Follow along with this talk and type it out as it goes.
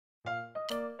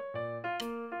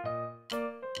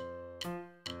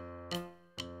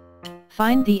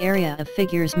Find the area of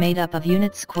figures made up of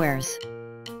unit squares.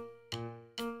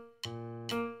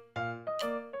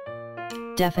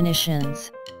 Definitions.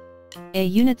 A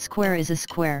unit square is a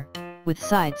square, with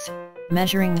sides,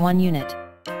 measuring 1 unit.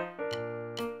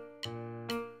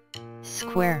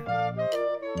 Square.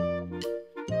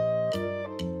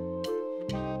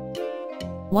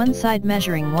 One side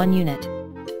measuring 1 unit.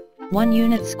 1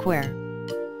 unit square.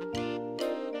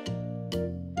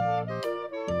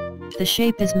 The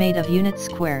shape is made of unit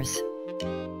squares.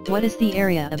 What is the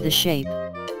area of the shape?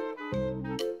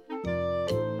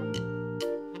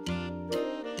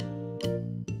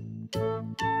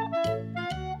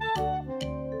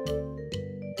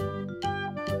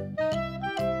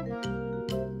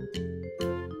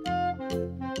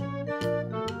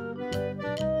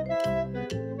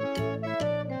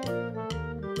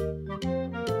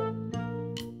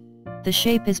 The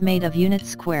shape is made of unit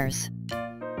squares.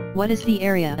 What is the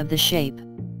area of the shape?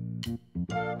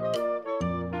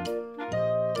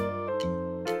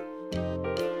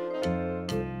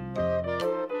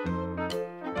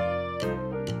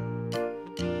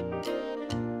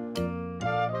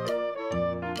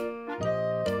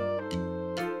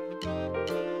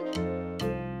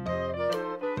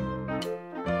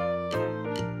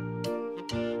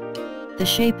 The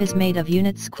shape is made of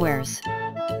unit squares.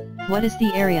 What is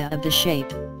the area of the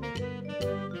shape?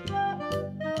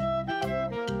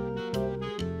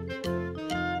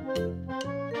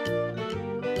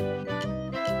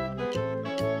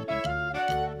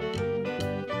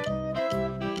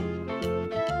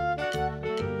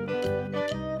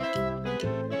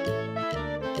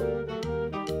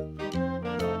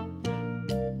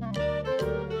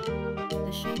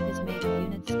 The shape is made of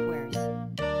unit squares.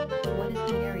 What is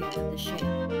the area of the shape?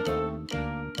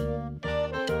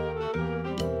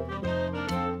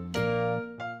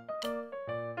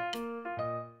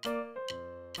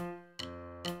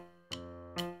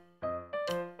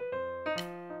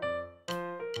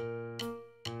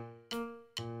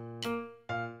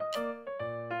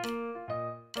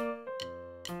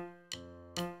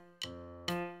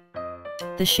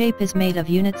 The shape is made of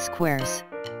unit squares.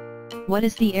 What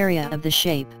is the area of the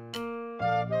shape?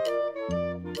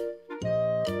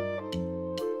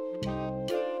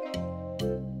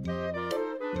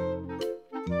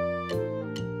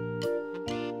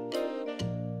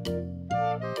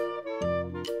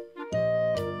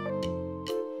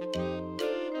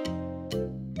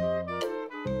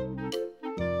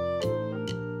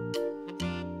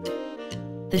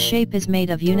 The shape is made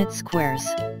of unit squares.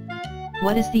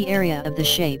 What is the area of the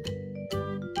shape?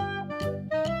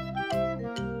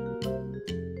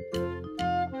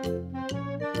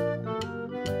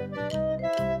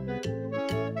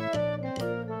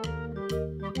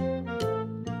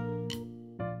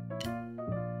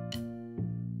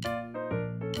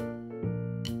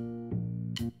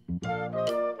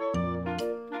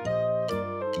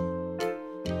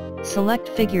 Select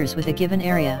figures with a given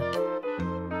area.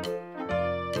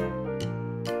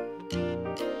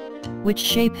 Which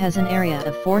shape has an area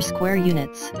of 4 square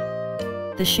units?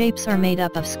 The shapes are made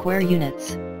up of square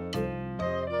units.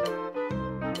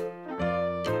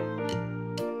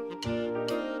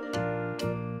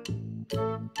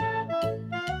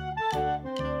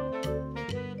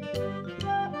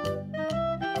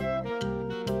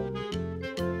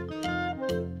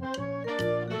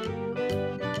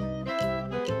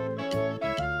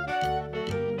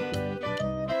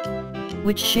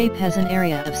 Which shape has an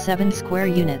area of 7 square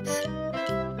units?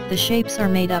 The shapes are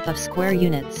made up of square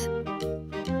units.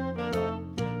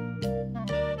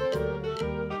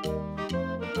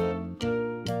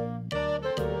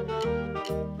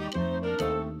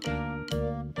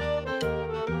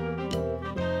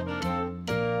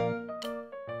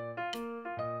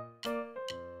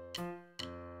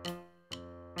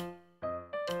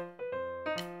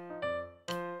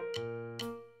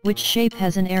 Which shape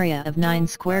has an area of 9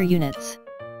 square units?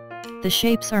 The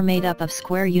shapes are made up of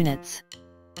square units.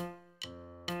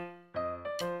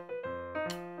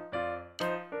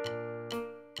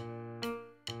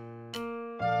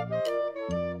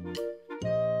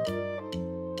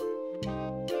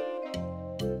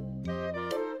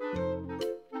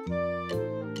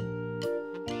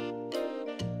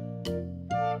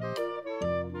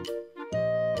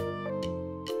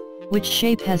 Which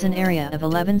shape has an area of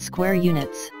 11 square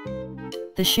units?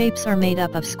 The shapes are made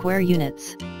up of square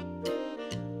units.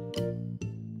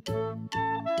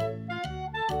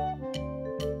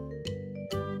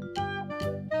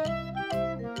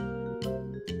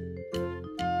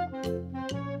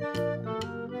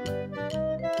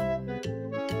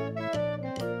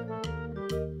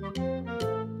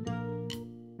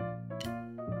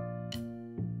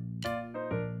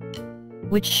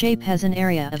 Which shape has an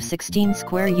area of 16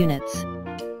 square units?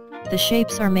 The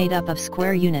shapes are made up of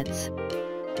square units.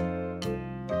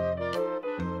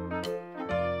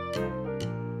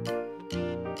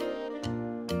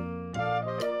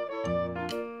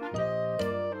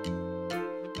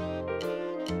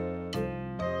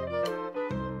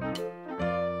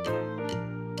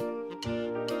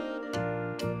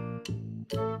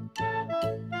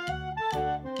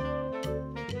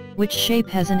 Which shape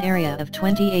has an area of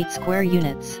 28 square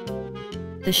units?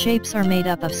 The shapes are made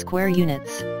up of square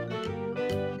units.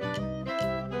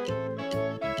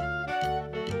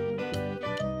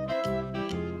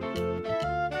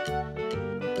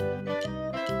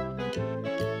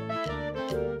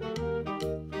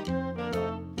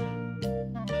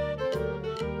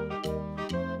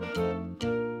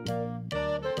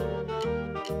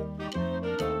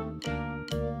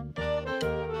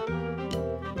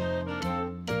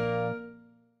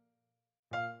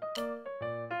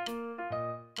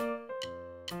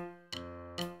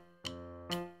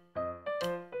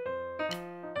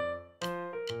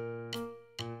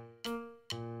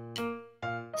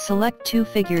 Select two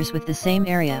figures with the same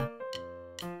area.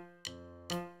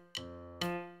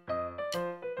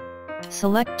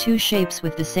 Select two shapes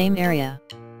with the same area.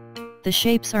 The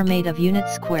shapes are made of unit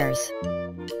squares.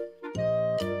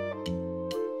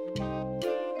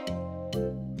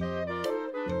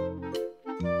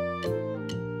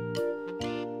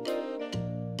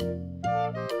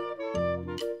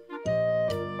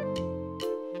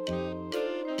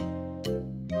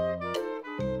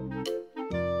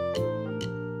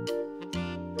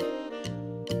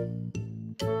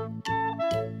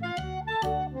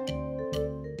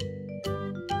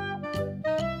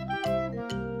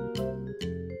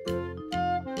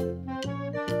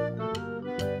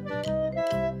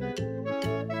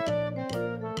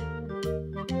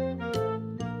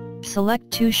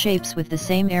 Select two shapes with the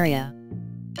same area.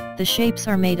 The shapes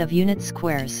are made of unit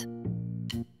squares.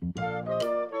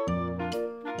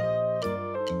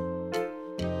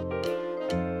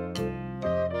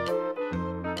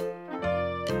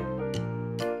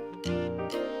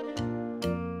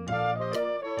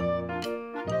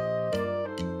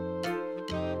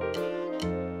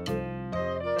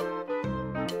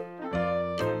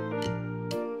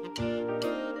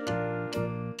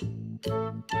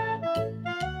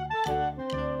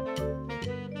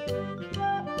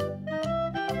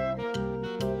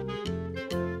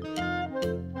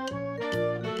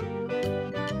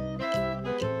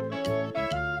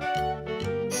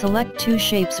 Select two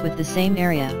shapes with the same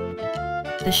area.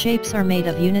 The shapes are made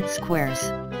of unit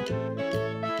squares.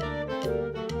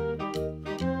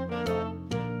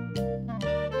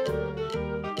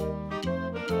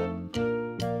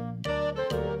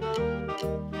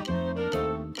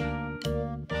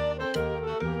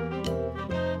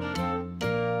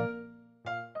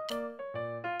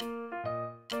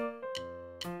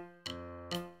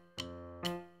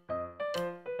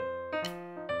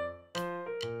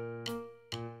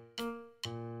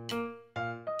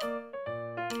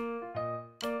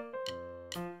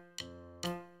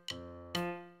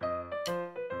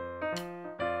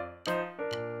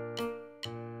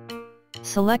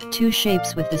 Select two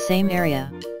shapes with the same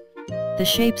area. The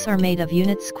shapes are made of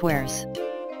unit squares.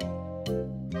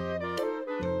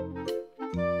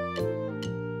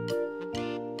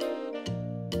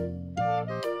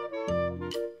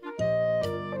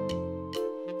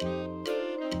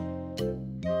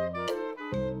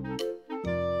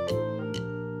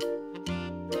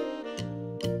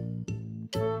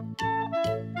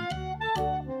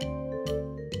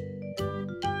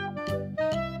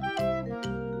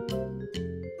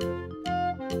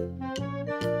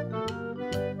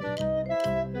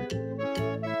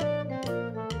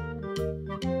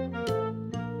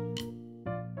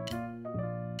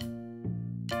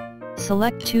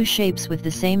 Select two shapes with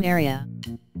the same area.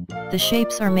 The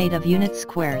shapes are made of unit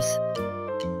squares.